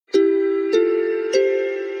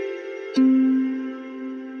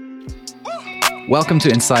Welcome to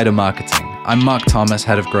Insider Marketing. I'm Mark Thomas,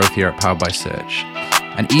 Head of Growth here at Powered by Search.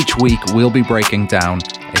 And each week we'll be breaking down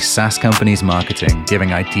a SaaS company's marketing,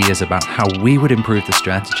 giving ideas about how we would improve the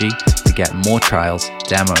strategy to get more trials,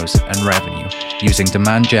 demos, and revenue using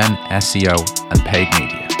demand gen, SEO, and paid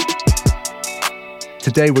media.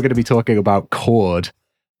 Today we're going to be talking about Chord.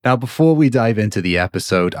 Now, before we dive into the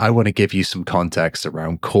episode, I want to give you some context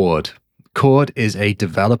around Chord. Chord is a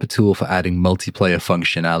developer tool for adding multiplayer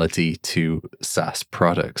functionality to SaaS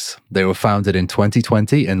products. They were founded in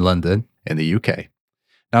 2020 in London, in the UK.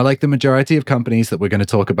 Now, like the majority of companies that we're going to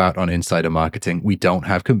talk about on Insider Marketing, we don't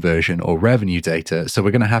have conversion or revenue data, so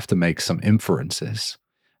we're going to have to make some inferences.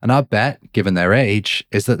 And our bet, given their age,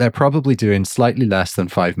 is that they're probably doing slightly less than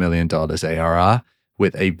 $5 million ARR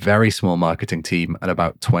with a very small marketing team and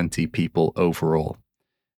about 20 people overall.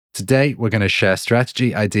 Today, we're going to share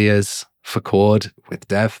strategy ideas for Chord with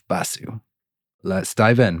Dev Basu. Let's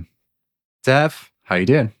dive in. Dev, how you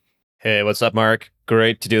doing? Hey, what's up, Mark?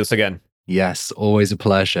 Great to do this again. Yes, always a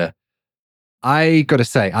pleasure. I got to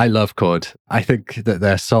say, I love Chord. I think that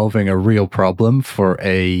they're solving a real problem for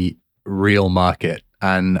a real market.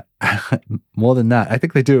 And more than that, I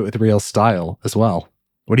think they do it with real style as well.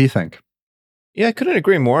 What do you think? Yeah, I couldn't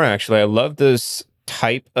agree more, actually. I love this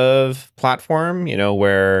type of platform,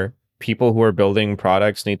 where people who are building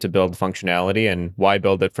products need to build functionality, and why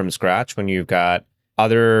build it from scratch when you've got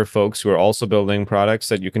other folks who are also building products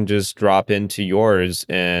that you can just drop into yours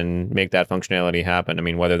and make that functionality happen. I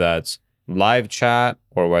mean, whether that's live chat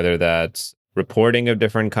or whether that's reporting of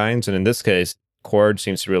different kinds. And in this case, Chord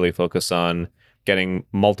seems to really focus on getting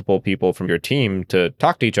multiple people from your team to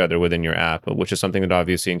talk to each other within your app, which is something that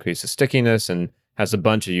obviously increases stickiness and has a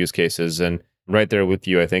bunch of use cases. And right there with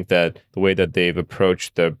you, I think that the way that they've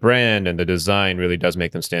approached the brand and the design really does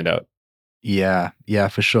make them stand out. Yeah,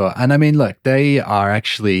 for sure. And I mean, look, they are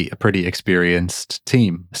actually a pretty experienced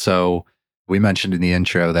team. So we mentioned in the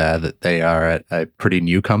intro there that they are a pretty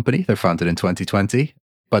new company. They're founded in 2020,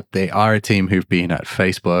 but they are a team who've been at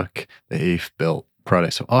Facebook. They've built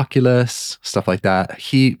products for Oculus, stuff like that.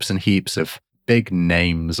 Heaps and heaps of big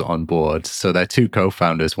names on board. So their two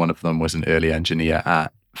co-founders, one of them was an early engineer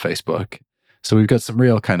at Facebook. So we've got some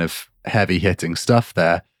real kind of heavy hitting stuff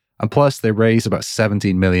there. And plus they raised about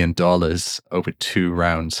 $17 million over 2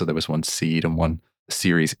 rounds. So there was one seed and one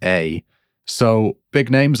Series A. So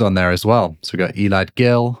big names on there as well. So we got Elad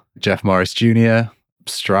Gil, Jeff Morris Jr.,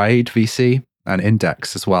 Stride VC, and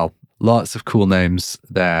Index as well. Lots of cool names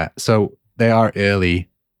there. So they are early,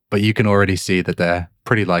 but you can already see that they're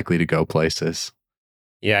pretty likely to go places.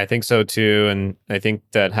 Yeah, I think so too. And I think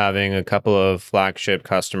that having a couple of flagship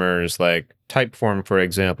customers like Typeform, for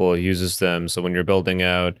example, uses them. So when you're building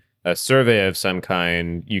out a survey of some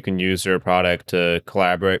kind, you can use their product to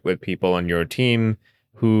collaborate with people on your team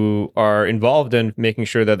who are involved in making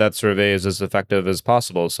sure that that survey is as effective as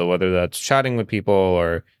possible. So whether that's chatting with people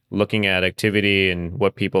or looking at activity and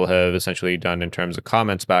what people have essentially done in terms of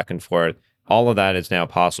comments back and forth, all of that is now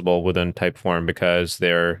possible within Typeform because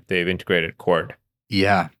they've integrated Chord.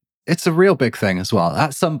 Yeah, it's a real big thing as well.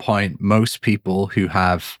 At some point, most people who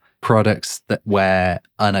have products where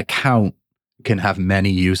an account can have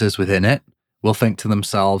many users within it will think to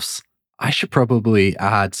themselves, I should probably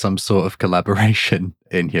add some sort of collaboration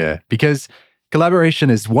in here, because collaboration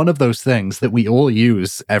is one of those things that we all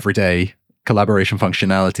use every day, collaboration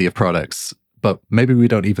functionality of products, but maybe we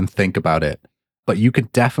don't even think about it. But you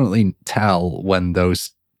could definitely tell when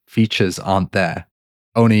those features aren't there.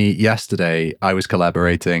 Only yesterday, I was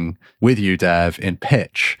collaborating with you, Dev, in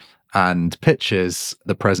Pitch, and Pitch is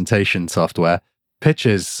the presentation software.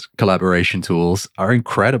 Pitch's collaboration tools are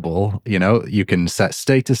incredible. You can set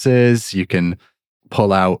statuses, you can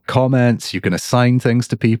pull out comments, you can assign things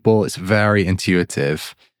to people. It's very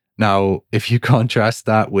intuitive. Now, if you contrast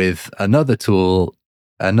that with another tool,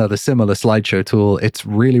 another similar slideshow tool, it's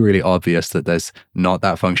really, really obvious that there's not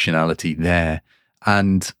that functionality there.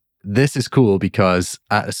 And this is cool because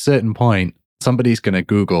at a certain point, somebody's going to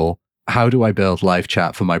Google, how do I build live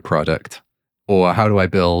chat for my product? Or how do I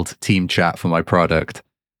build team chat for my product?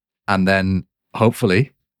 And then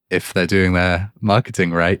hopefully, if they're doing their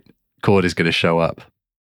marketing right, Chord is going to show up.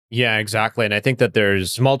 Yeah, exactly. And I think that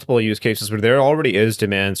there's multiple use cases where there already is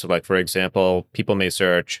demand. So like, for example, people may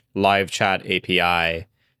search live chat API,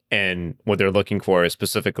 and what they're looking for is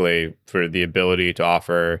specifically for the ability to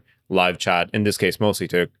offer live chat, in this case, mostly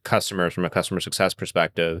to customers from a customer success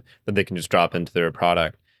perspective, that they can just drop into their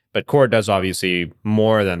product. But Chord does obviously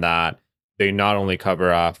more than that. They not only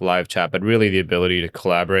cover off live chat, but really the ability to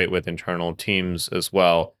collaborate with internal teams as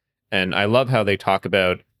well. And I love how they talk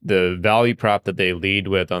about the value prop that they lead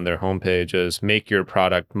with on their homepage is make your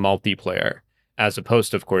product multiplayer. as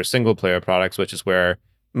opposed to, of course, single player products, which is where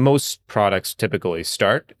most products typically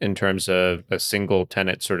start in terms of a single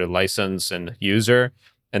tenant sort of license and user.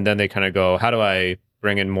 And then they kind of go, how do I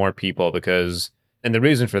bring in more people? And the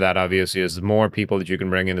reason for that, obviously, is the more people that you can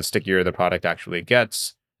bring in, the stickier the product actually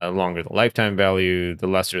gets, the longer the lifetime value, the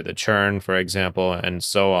lesser the churn, for example, and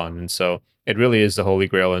so on. And so it really is the holy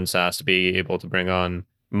grail in SaaS to be able to bring on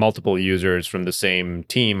multiple users from the same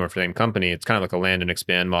team or same company. It's kind of like a land and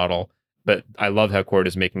expand model. But I love how Cord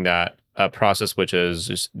is making that a process which is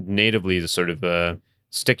just natively sort of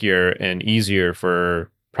stickier and easier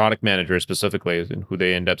for product managers specifically, and who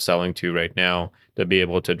they end up selling to right now, to be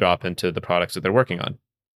able to drop into the products that they're working on.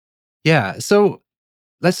 Yeah. So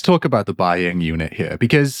let's talk about the buying unit here,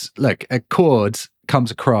 because look, Cord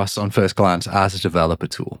comes across on first glance as a developer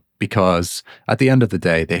tool, because at the end of the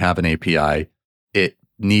day, they have an API. It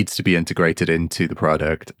needs to be integrated into the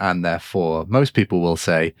product. And therefore, most people will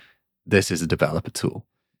say, this is a developer tool.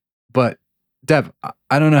 But Dev,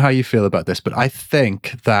 I don't know how you feel about this, but I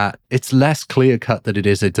think that it's less clear cut that it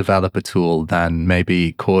is a developer tool than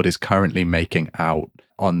maybe Cord is currently making out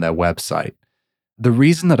on their website. The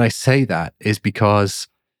reason that I say that is because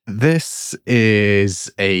this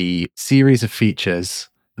is a series of features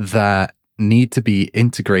that need to be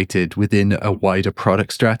integrated within a wider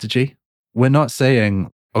product strategy. We're not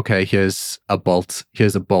saying, okay, here's a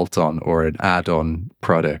bolt-on or an add-on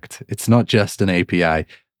product. It's not just an API.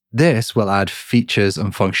 This will add features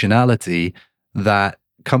and functionality that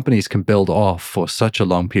companies can build off for such a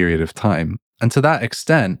long period of time. And to that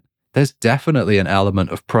extent, there's definitely an element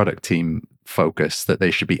of product team focus that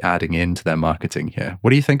they should be adding into their marketing here. What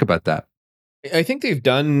do you think about that? I think they've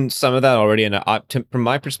done some of that already. And from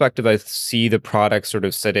my perspective, I see the product sort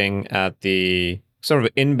of sitting at the sort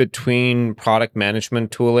of in between product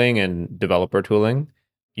management tooling and developer tooling.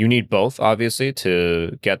 You need both, obviously,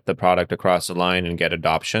 to get the product across the line and get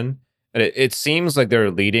adoption. And it seems like they're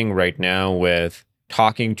leading right now with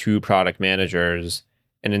talking to product managers.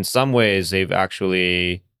 And in some ways, they've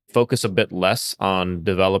actually focused a bit less on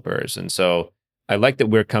developers. And so I like that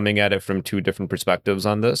we're coming at it from two different perspectives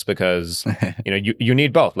on this, because you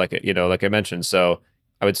need both, like I mentioned. So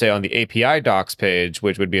I would say on the API docs page,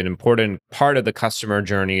 which would be an important part of the customer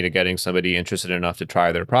journey to getting somebody interested enough to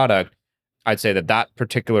try their product, I'd say that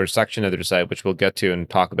particular section of their site, which we'll get to and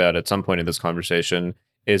talk about at some point in this conversation,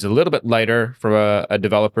 is a little bit lighter from a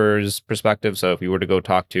developer's perspective. So if you were to go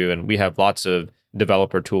talk to, and we have lots of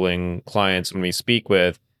developer tooling clients when we speak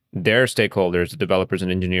with their stakeholders, the developers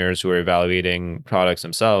and engineers who are evaluating products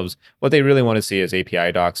themselves, what they really want to see is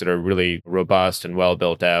API docs that are really robust and well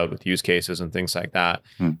built out with use cases and things like that.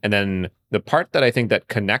 And then the part that I think that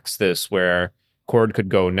connects this, where Cord could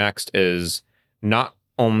go next, is not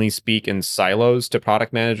only speak in silos to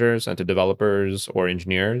product managers and to developers or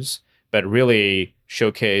engineers, but really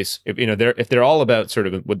showcase, if they're all about sort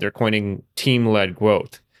of what they're coining team-led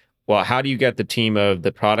growth. Well, how do you get the team of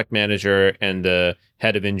the product manager and the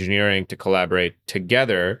head of engineering to collaborate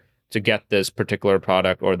together to get this particular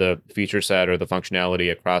product or the feature set or the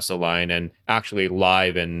functionality across the line and actually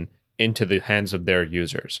live and into the hands of their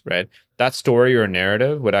users, right? That story or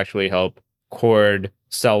narrative would actually help Cord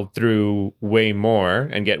sell through way more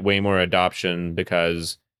and get way more adoption,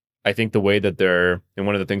 because I think the way that and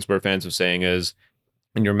one of the things we're fans of saying is,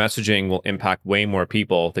 and your messaging will impact way more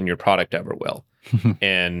people than your product ever will.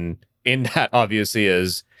 And in that, obviously,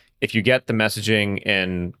 is if you get the messaging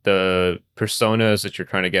and the personas that you're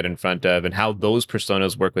trying to get in front of and how those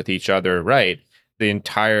personas work with each other, right, the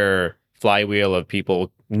entire flywheel of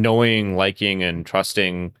people knowing, liking, and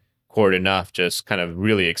trusting Cord enough just kind of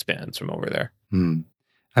really expands from over there.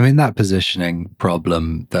 I mean, that positioning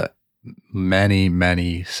problem that many,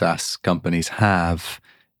 many SaaS companies have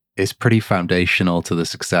is pretty foundational to the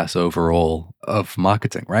success overall of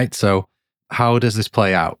marketing, right? So how does this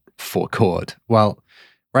play out for Cord? Well,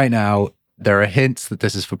 right now, there are hints that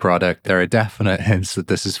this is for product. There are definite hints that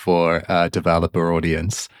this is for a developer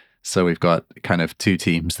audience. So we've got kind of two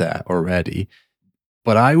teams there already.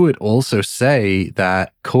 But I would also say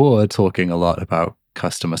that Cord talking a lot about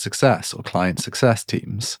customer success or client success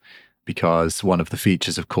teams, because one of the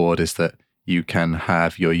features of Cord is that you can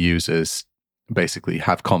have your users basically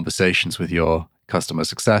have conversations with your customer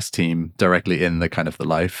success team directly in the kind of the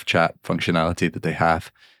live chat functionality that they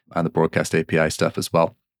have and the broadcast API stuff as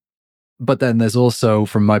well. But then there's also,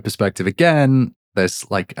 from my perspective, again, there's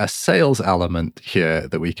like a sales element here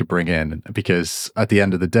that we could bring in, because at the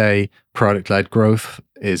end of the day, product-led growth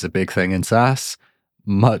is a big thing in SaaS.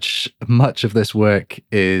 Much of this work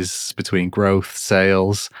is between growth,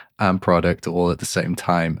 sales, and product all at the same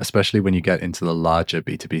time, especially when you get into the larger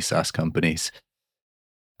B2B SaaS companies.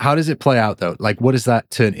 How does it play out though? Like, what does that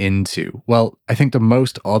turn into? Well, I think the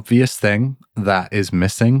most obvious thing that is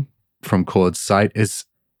missing from Chord's site is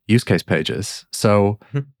use case pages. So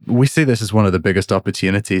we see this as one of the biggest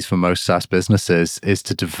opportunities for most SaaS businesses is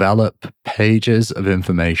to develop pages of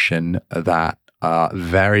information that are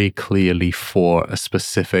very clearly for a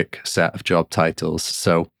specific set of job titles.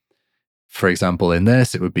 So for example, in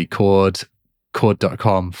this, it would be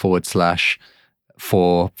chord.com /for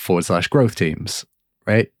growth teams,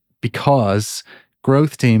 right? Because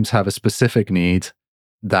growth teams have a specific need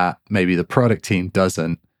that maybe the product team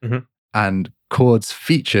doesn't. And Chord's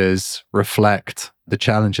features reflect the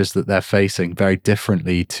challenges that they're facing very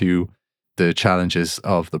differently to the challenges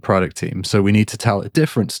of the product team. So we need to tell a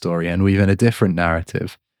different story and weave in a different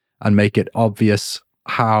narrative and make it obvious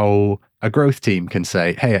how a growth team can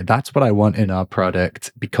say, hey, that's what I want in our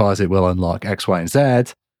product because it will unlock X, Y, and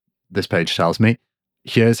Z. This page tells me,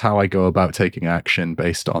 here's how I go about taking action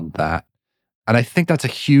based on that. And I think that's a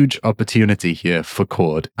huge opportunity here for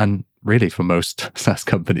Chord and really for most SaaS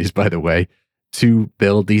companies, by the way, to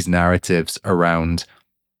build these narratives around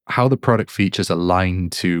how the product features align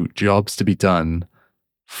to jobs to be done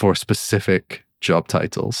for specific job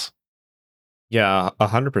titles. Yeah,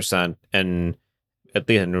 100%. And at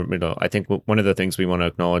the end, I think one of the things we want to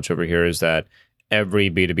acknowledge over here is that every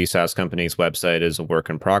B2B SaaS company's website is a work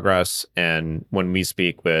in progress. And when we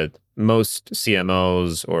speak with most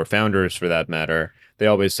CMOs or founders for that matter, they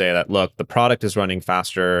always say that, look, the product is running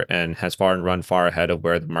faster and has run far ahead of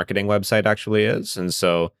where the marketing website actually is. And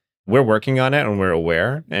so we're working on it and we're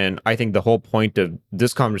aware. And I think the whole point of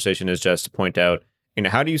this conversation is just to point out,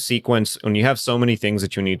 how do you sequence when you have so many things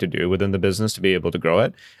that you need to do within the business to be able to grow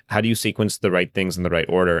it? How do you sequence the right things in the right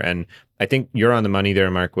order? And I think you're on the money there,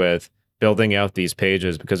 Mark, with building out these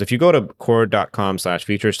pages, because if you go to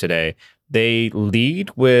chord.com/features today, they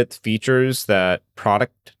lead with features that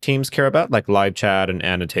product teams care about, like live chat and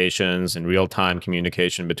annotations and real-time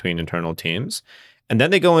communication between internal teams. And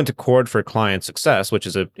then they go into Chord for client success, which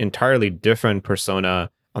is an entirely different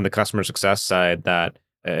persona on the customer success side that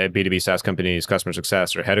a B2B SaaS company's customer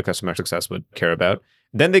success or head of customer success would care about.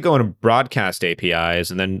 Then they go into broadcast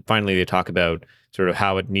APIs, and then finally they talk about sort of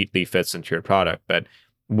how it neatly fits into your product. But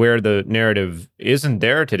where the narrative isn't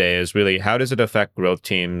there today is really, how does it affect growth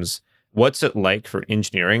teams? What's it like for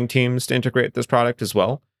engineering teams to integrate this product as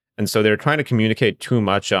well? And so they're trying to communicate too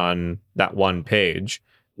much on that one page,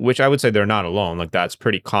 which I would say they're not alone. Like, that's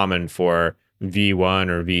pretty common for V1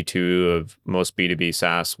 or V2 of most B2B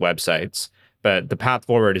SaaS websites. But the path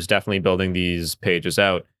forward is definitely building these pages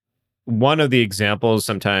out. One of the examples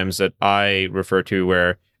sometimes that I refer to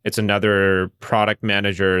where it's another product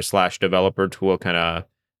manager / developer tool kind of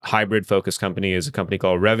hybrid focused company is a company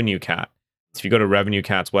called RevenueCat. So if you go to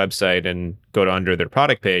RevenueCat's website and go to under their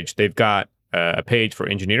product page, they've got a page for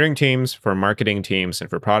engineering teams, for marketing teams, and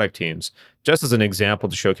for product teams, just as an example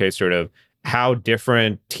to showcase sort of how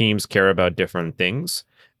different teams care about different things.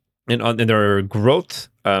 And on their growth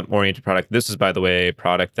oriented product, this is, by the way, a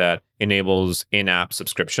product that enables in-app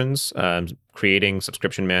subscriptions. Creating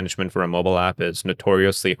subscription management for a mobile app is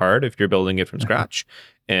notoriously hard if you're building it from scratch.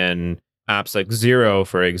 And apps like Xero,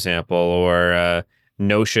 for example, or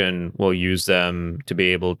Notion will use them to be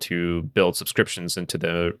able to build subscriptions into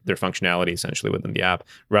their functionality essentially within the app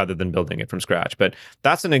rather than building it from scratch. But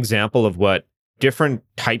that's an example of what different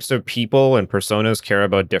types of people and personas care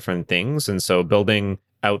about different things. And so building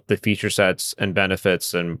out the feature sets and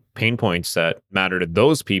benefits and pain points that matter to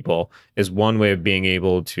those people is one way of being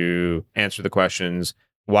able to answer the questions,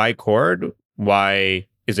 why Chord? Why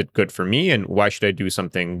is it good for me? And why should I do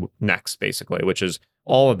something next, basically, which is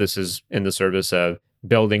all of this is in the service of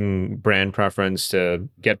building brand preference to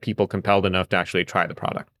get people compelled enough to actually try the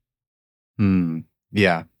product.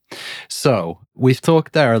 Yeah. So we've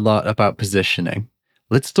talked there a lot about positioning.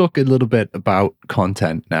 Let's talk a little bit about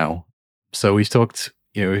content now. So we've talked,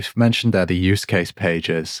 we've mentioned there the use case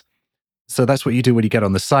pages. So that's what you do when you get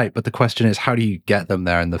on the site. But the question is, how do you get them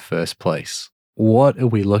there in the first place? What are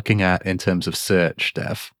we looking at in terms of search,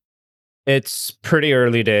 Dev? It's pretty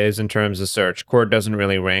early days in terms of search. Chord doesn't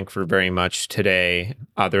really rank for very much today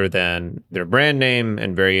other than their brand name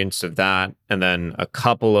and variants of that, and then a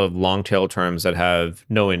couple of long tail terms that have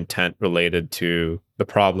no intent related to the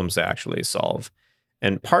problems they actually solve.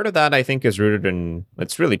 And part of that, I think, is rooted in,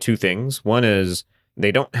 it's really two things. One is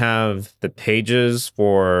they don't have the pages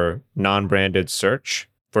for non-branded search.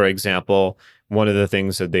 For example, one of the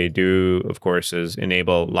things that they do, of course, is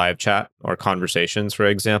enable live chat or conversations, for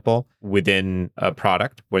example, within a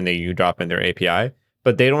product when you drop in their API,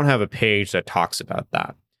 but they don't have a page that talks about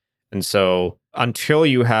that. And so until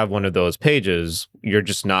you have one of those pages, you're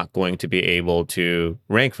just not going to be able to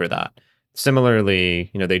rank for that. Similarly,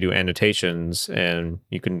 they do annotations, and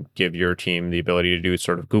you can give your team the ability to do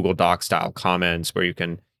sort of Google Doc style comments where you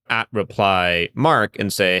can at reply Mark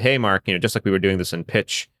and say, hey, Mark, just like we were doing this in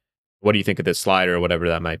Pitch, what do you think of this slide or whatever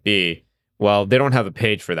that might be? Well, they don't have a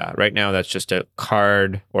page for that. Right now, that's just a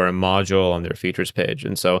card or a module on their features page.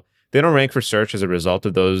 And so they don't rank for search as a result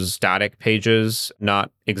of those static pages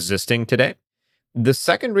not existing today. The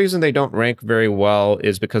second reason they don't rank very well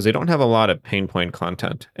is because they don't have a lot of pain point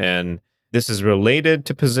content. And this is related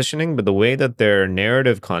to positioning, but the way that their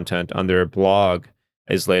narrative content on their blog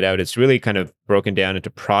is laid out, it's really kind of broken down into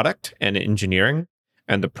product and engineering.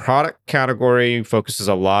 And the product category focuses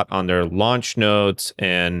a lot on their launch notes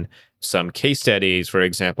and some case studies, for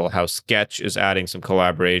example, how Sketch is adding some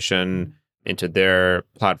collaboration into their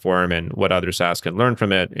platform and what other SaaS can learn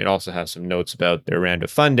from it. It also has some notes about their round of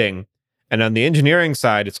funding. And on the engineering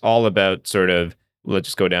side, it's all about sort of, let's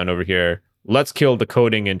just go down over here, let's kill the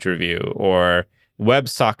coding interview, or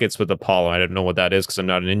WebSockets with Apollo. I don't know what that is because I'm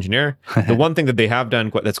not an engineer. The one thing that they have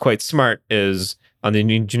done that's quite smart is on the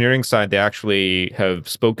engineering side, they actually have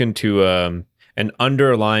spoken to an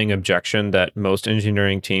underlying objection that most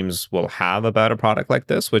engineering teams will have about a product like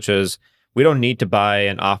this, which is we don't need to buy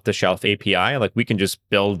an off-the-shelf API. Like, we can just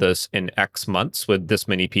build this in X months with this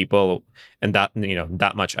many people and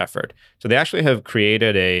that much effort. So they actually have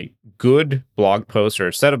created a good blog post or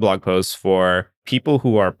a set of blog posts for people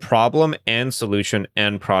who are problem and solution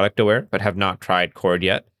and product aware, but have not tried Chord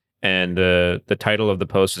yet. And the title of the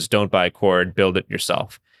post is "Don't Buy Chord, Build It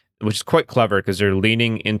Yourself," which is quite clever because they're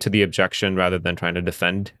leaning into the objection rather than trying to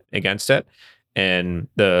defend against it. And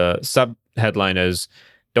the sub headline is,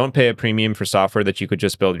 "Don't pay a premium for software that you could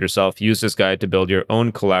just build yourself. Use this guide to build your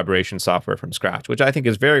own collaboration software from scratch," which I think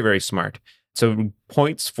is very, very smart. So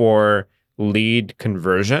points for lead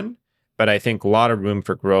conversion, but I think a lot of room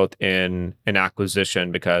for growth in an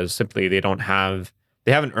acquisition because simply they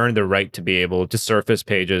haven't earned the right to be able to surface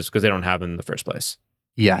pages because they don't have them in the first place.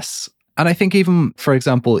 Yes. And I think even, for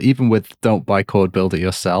example, even with "Don't Buy Chord, Build It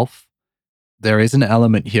Yourself," there is an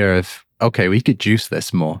element here of, okay, we could juice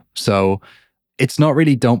this more. So it's not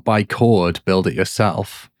really "Don't buy Chord, build it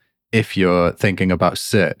yourself" if you're thinking about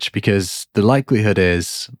search, because the likelihood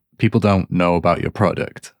is people don't know about your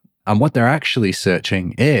product. And what they're actually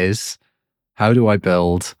searching is, how do I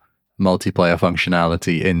build multiplayer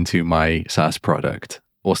functionality into my SaaS product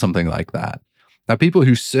or something like that? Now, people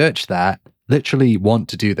who search that literally want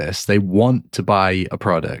to do this. They want to buy a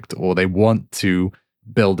product or they want to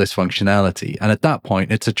build this functionality. And at that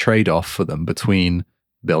point, it's a trade-off for them between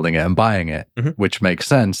building it and buying it, which makes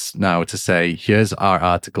sense now to say, here's our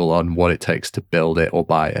article on what it takes to build it or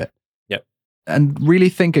buy it. Yep. And really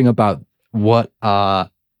thinking about what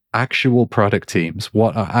are actual product teams,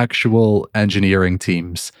 what are actual engineering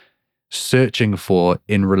teams searching for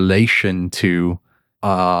in relation to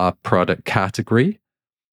our product category.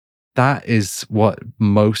 That is what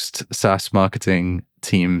most SaaS marketing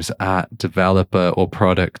teams at developer or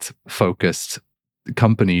product focused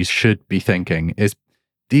companies should be thinking is,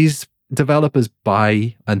 these developers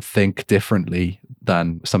buy and think differently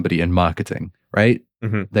than somebody in marketing, right?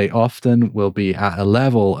 Mm-hmm. They often will be at a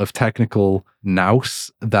level of technical nous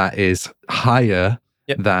that is higher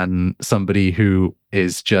than somebody who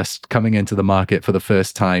is just coming into the market for the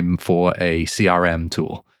first time for a CRM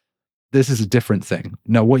tool. This is a different thing.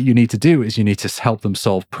 Now, what you need to do is you need to help them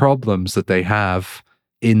solve problems that they have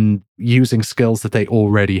in using skills that they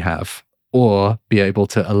already have, or be able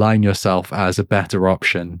to align yourself as a better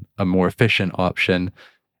option, a more efficient option,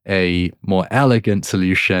 a more elegant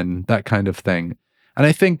solution, that kind of thing. And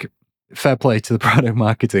I think fair play to the product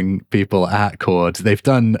marketing people at Chord. They've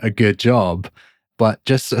done a good job, but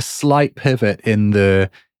just a slight pivot in the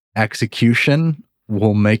execution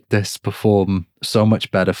will make this perform so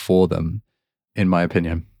much better for them, in my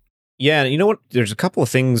opinion. Yeah, you know what? There's a couple of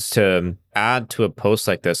things to add to a post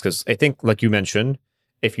like this, because I think, like you mentioned,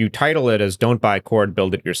 if you title it as "Don't Buy Chord,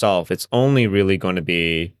 Build It Yourself," it's only really going to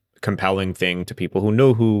be a compelling thing to people who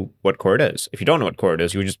know what Chord is. If you don't know what Chord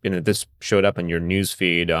is, you just, this showed up on your news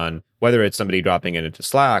feed on whether it's somebody dropping it into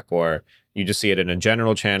Slack, or you just see it in a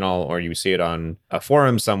general channel, or you see it on a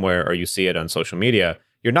forum somewhere, or you see it on social media,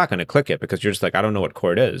 you're not going to click it because you're just like, I don't know what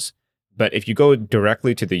Chord is. But if you go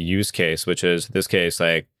directly to the use case, which is this case,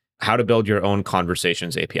 like how to build your own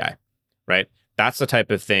conversations API, right? That's the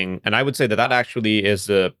type of thing. And I would say that actually is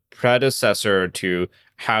the predecessor to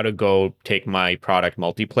how to go take my product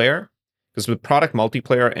multiplayer. Because with product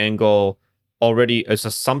multiplayer angle already is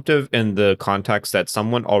assumptive in the context that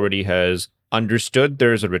someone already has understood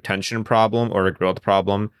there's a retention problem or a growth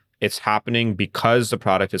problem It's happening because the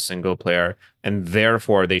product is single player, and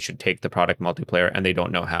therefore they should take the product multiplayer, and they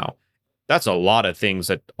don't know how. That's a lot of things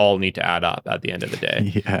that all need to add up at the end of the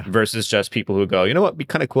day. Yeah. Versus just people who go, you know what, it'd be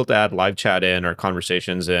kind of cool to add live chat in or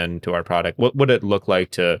conversations in to our product. What would it look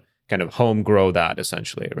like to kind of home grow that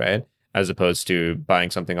essentially, right? As opposed to buying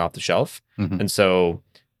something off the shelf. Mhm. And so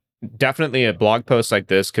definitely a blog post like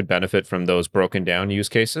this could benefit from those broken down use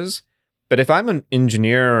cases. But if I'm an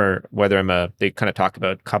engineer, or whether they kind of talk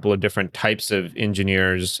about a couple of different types of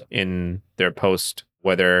engineers in their post,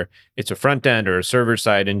 whether it's a front end or a server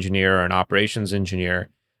side engineer or an operations engineer,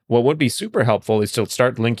 what would be super helpful is to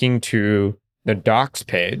start linking to the docs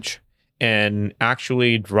page and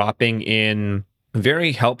actually dropping in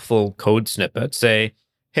very helpful code snippets. Say,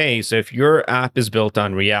 hey, so if your app is built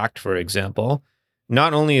on React, for example,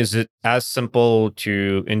 not only is it as simple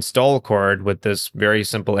to install Chord with this very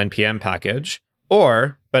simple npm package,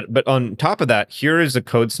 but on top of that, here is a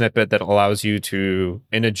code snippet that allows you to,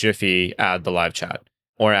 in a Jiffy, add the live chat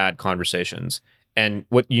or add conversations. And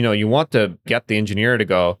what you want to get the engineer to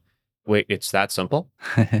go, wait, it's that simple?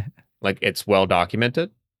 Like, it's well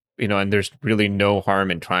documented, and there's really no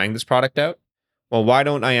harm in trying this product out. Well, why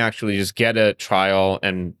don't I actually just get a trial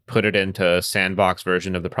and put it into a sandbox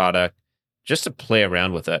version of the product just to play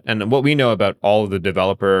around with it? And what we know about all of the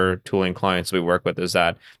developer tooling clients we work with is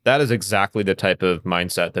that is exactly the type of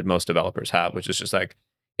mindset that most developers have, which is just like,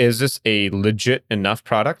 is this a legit enough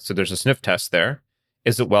product? So there's a sniff test there.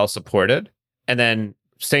 Is it well supported? And then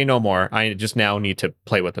say no more. I just now need to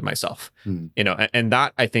play with it myself. And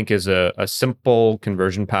that, I think, is a simple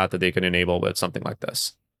conversion path that they can enable with something like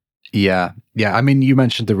this. Yeah. I mean, you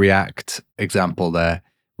mentioned the React example there.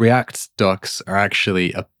 React docs are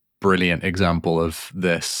actually a brilliant example of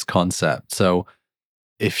this concept. So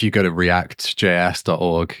if you go to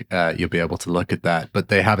reactjs.org, you'll be able to look at that. But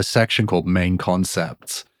they have a section called main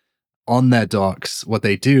concepts. On their docs, what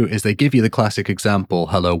they do is they give you the classic example,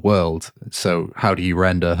 hello world. So how do you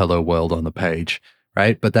render hello world on the page,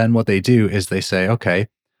 right? But then what they do is they say, okay,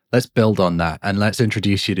 let's build on that and let's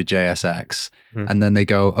introduce you to JSX. And then they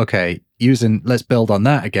go, okay, let's build on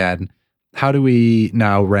that again. How do we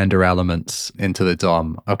now render elements into the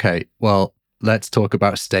DOM? Okay, well, let's talk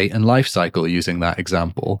about state and lifecycle using that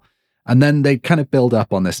example. And then they kind of build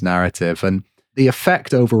up on this narrative. And the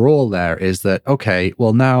effect overall there is that, okay,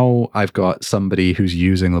 well, now I've got somebody who's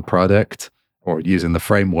using the product or using the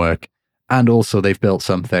framework, and also they've built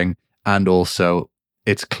something, and also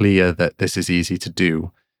it's clear that this is easy to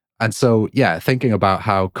do. And so, yeah, thinking about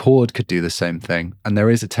how Chord could do the same thing. And there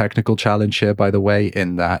is a technical challenge here, by the way,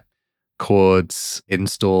 in that Chord's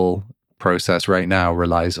install process right now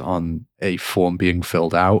relies on a form being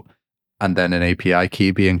filled out and then an API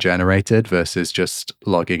key being generated versus just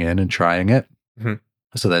logging in and trying it.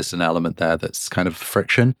 So there's an element there that's kind of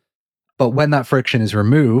friction. But when that friction is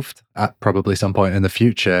removed at probably some point in the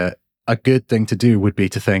future, a good thing to do would be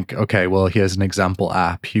to think, okay, well, here's an example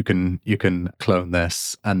app. You can clone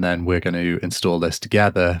this, and then we're going to install this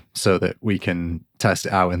together so that we can test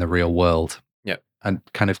it out in the real world. Yeah. And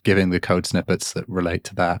kind of giving the code snippets that relate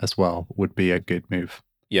to that as well would be a good move.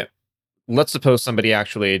 Yeah. Let's suppose somebody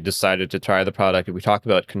actually decided to try the product. If we talk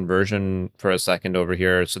about conversion for a second over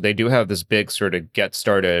here. So they do have this big sort of get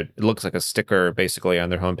started. It looks like a sticker basically on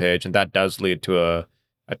their homepage. And that does lead to a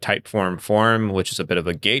Typeform form, which is a bit of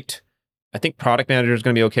a gate. I think product manager is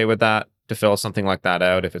going to be okay with that, to fill something like that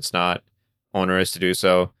out if it's not onerous to do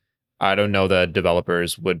so. I don't know that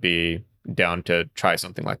developers would be down to try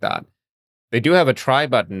something like that. They do have a try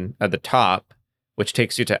button at the top, which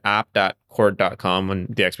takes you to app.chord.com.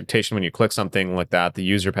 And the expectation when you click something like that, the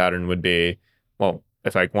user pattern would be, well,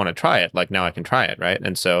 if I want to try it, like now I can try it, right?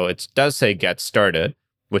 And so it does say get started,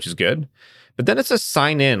 which is good. But then it says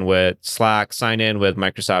sign in with Slack, sign in with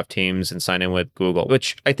Microsoft Teams, and sign in with Google,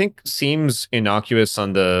 which I think seems innocuous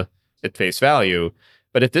at face value.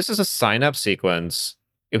 But if this is a sign up sequence,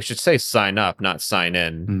 it should say sign up, not sign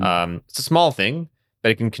in. It's a small thing,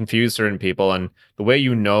 but it can confuse certain people. And the way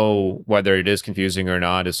you know whether it is confusing or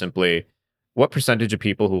not is simply what percentage of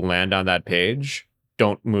people who land on that page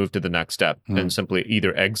don't move to the next step and simply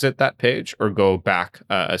either exit that page or go back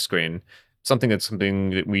a screen. Something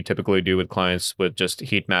that we typically do with clients with just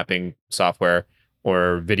heat mapping software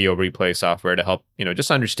or video replay software to help, just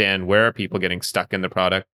understand where are people getting stuck in the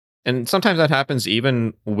product. And sometimes that happens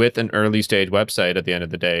even with an early stage website at the end of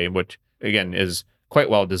the day, which again is quite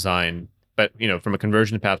well designed. But, from a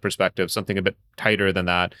conversion path perspective, something a bit tighter than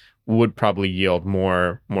that would probably yield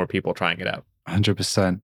more people trying it out.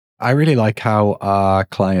 100%. I really like how our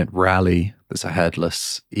client Rally, there's a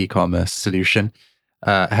headless e-commerce solution,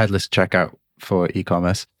 headless checkout for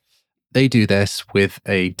e-commerce. they do this with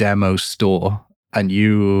a demo store, and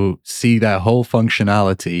you see their whole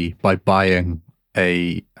functionality by buying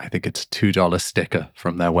I think it's a $2 sticker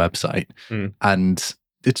from their website. And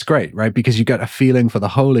it's great, right? Because you get a feeling for the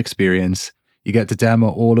whole experience. You get to demo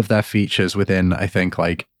all of their features within, I think,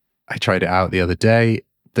 like, I tried it out the other day,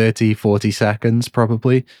 30, 40 seconds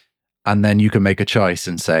probably. And then you can make a choice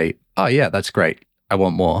and say, oh yeah, that's great. I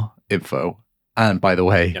want more info. And by the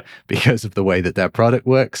way, because of the way that their product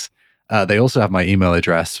works, they also have my email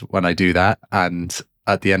address when I do that. And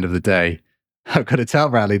at the end of the day, I've got to tell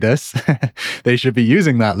Rally this. They should be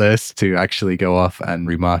using that list to actually go off and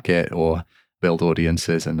remarket or build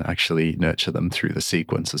audiences and actually nurture them through the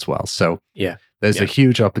sequence as well. So there's a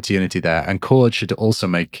huge opportunity there. And Chord should also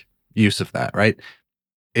make use of that, right?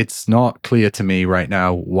 It's not clear to me right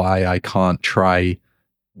now why I can't try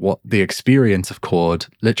what the experience of Chord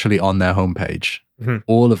literally on their homepage.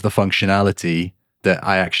 All of the functionality that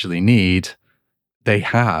I actually need, they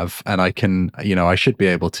have, and I can, I should be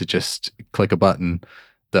able to just click a button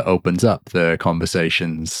that opens up the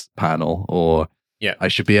conversations panel, or I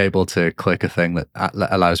should be able to click a thing that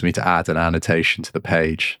allows me to add an annotation to the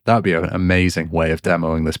page. That would be an amazing way of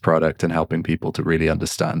demoing this product and helping people to really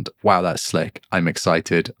understand, wow, that's slick. I'm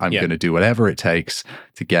excited. I'm going to do whatever it takes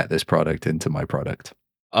to get this product into my product.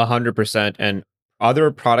 100%. And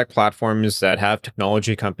other product platforms that have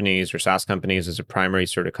technology companies or SaaS companies as a primary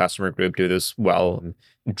sort of customer group do this well.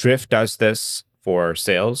 Drift does this for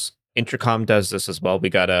sales. Intercom does this as well.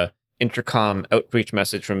 We got a Intercom outreach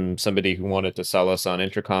message from somebody who wanted to sell us on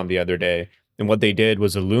Intercom the other day. And what they did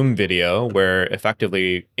was a Loom video where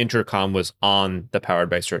effectively Intercom was on the Powered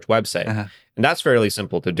by Search website. And that's fairly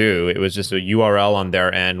simple to do. It was just a URL on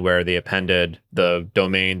their end where they appended the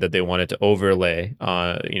domain that they wanted to overlay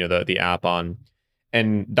the app on.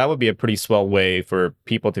 And that would be a pretty swell way for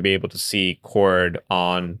people to be able to see Chord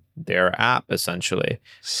on their app, essentially.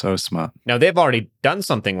 So smart. Now, they've already done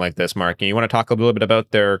something like this, Mark. And you want to talk a little bit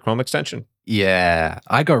about their Chrome extension? Yeah,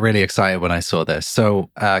 I got really excited when I saw this. So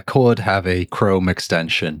Chord have a Chrome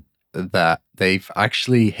extension that they've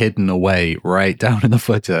actually hidden away right down in the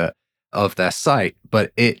footer of their site.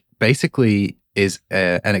 But it basically is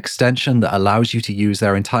an extension that allows you to use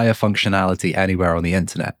their entire functionality anywhere on the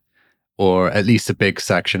internet, or at least a big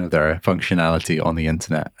section of their functionality on the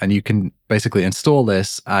internet. And you can basically install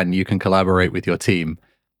this and you can collaborate with your team.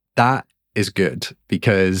 That is good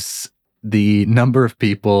because the number of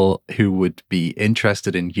people who would be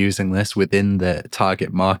interested in using this within the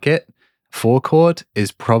target market for Chord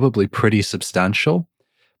is probably pretty substantial.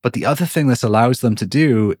 But the other thing this allows them to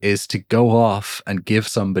do is to go off and give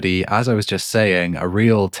somebody, as I was just saying, a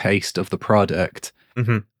real taste of the product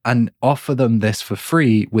and offer them this for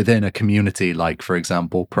free within a community like, for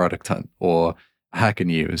example, Product Hunt or Hacker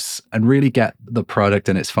News, and really get the product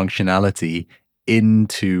and its functionality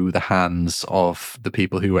into the hands of the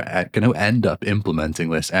people who are going to end up implementing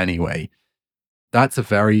this anyway. That's a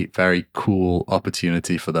very, very cool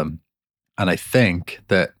opportunity for them. And I think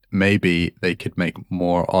that maybe they could make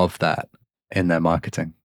more of that in their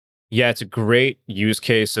marketing. Yeah, it's a great use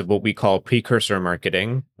case of what we call precursor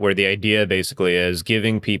marketing, where the idea basically is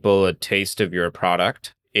giving people a taste of your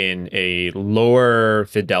product in a lower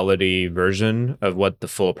fidelity version of what the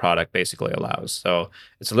full product basically allows. So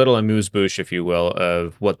it's a little amuse-bouche, if you will,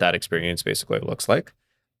 of what that experience basically looks like.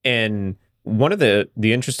 And one of the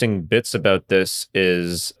interesting bits about this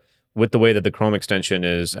is with the way that the Chrome extension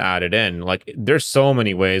is added in, like there's so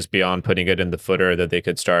many ways beyond putting it in the footer that they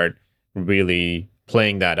could start really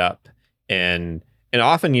playing that up. And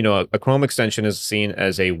often, a Chrome extension is seen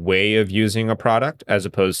as a way of using a product as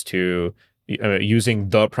opposed to using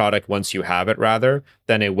the product once you have it, rather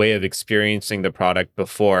than a way of experiencing the product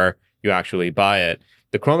before you actually buy it.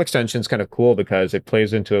 The Chrome extension is kind of cool because it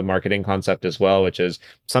plays into a marketing concept as well, which is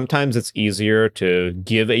sometimes it's easier to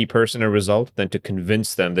give a person a result than to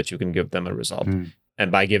convince them that you can give them a result.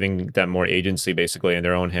 And by giving them more agency basically in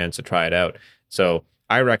their own hands to try it out. So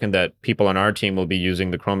I reckon that people on our team will be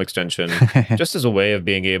using the Chrome extension just as a way of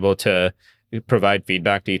being able to provide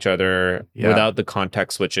feedback to each other without the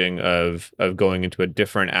context switching of going into a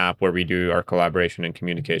different app where we do our collaboration and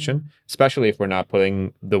communication, especially if we're not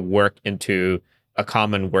putting the work into a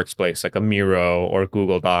common workspace like a Miro or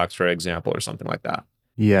Google Docs, for example, or something like that.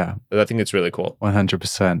 Yeah. I think it's really cool.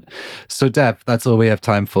 100%. So Dev, that's all we have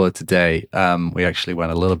time for today. We actually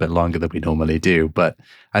went a little bit longer than we normally do, but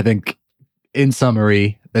I think in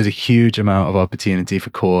summary, there's a huge amount of opportunity for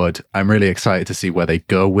Chord. I'm really excited to see where they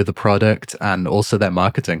go with the product and also their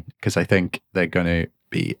marketing, because I think they're going to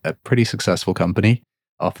be a pretty successful company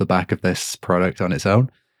off the back of this product on its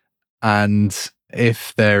own. And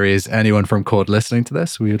If there is anyone from Chord listening to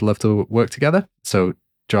this, we would love to work together. So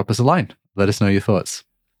drop us a line. Let us know your thoughts.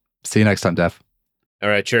 See you next time, Dev. All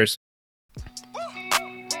right, cheers.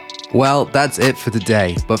 Well, that's it for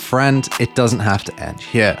today. But friend, it doesn't have to end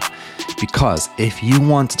here. Because if you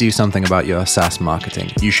want to do something about your SaaS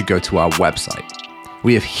marketing, you should go to our website.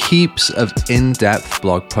 We have heaps of in-depth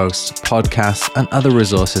blog posts, podcasts, and other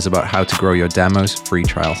resources about how to grow your demos, free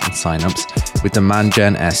trials, and signups with demand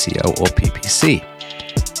gen SEO or PPC.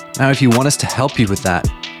 Now, if you want us to help you with that,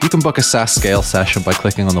 you can book a SaaS Scale session by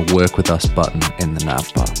clicking on the Work With Us button in the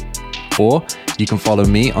nav bar. Or you can follow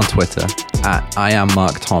me on Twitter at I am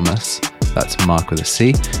Mark Thomas, that's Mark with a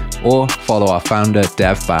C, or follow our founder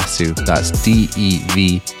Dev Basu, that's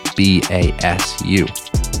DEVBASU.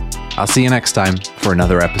 I'll see you next time for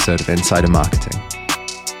another episode of Insider Marketing.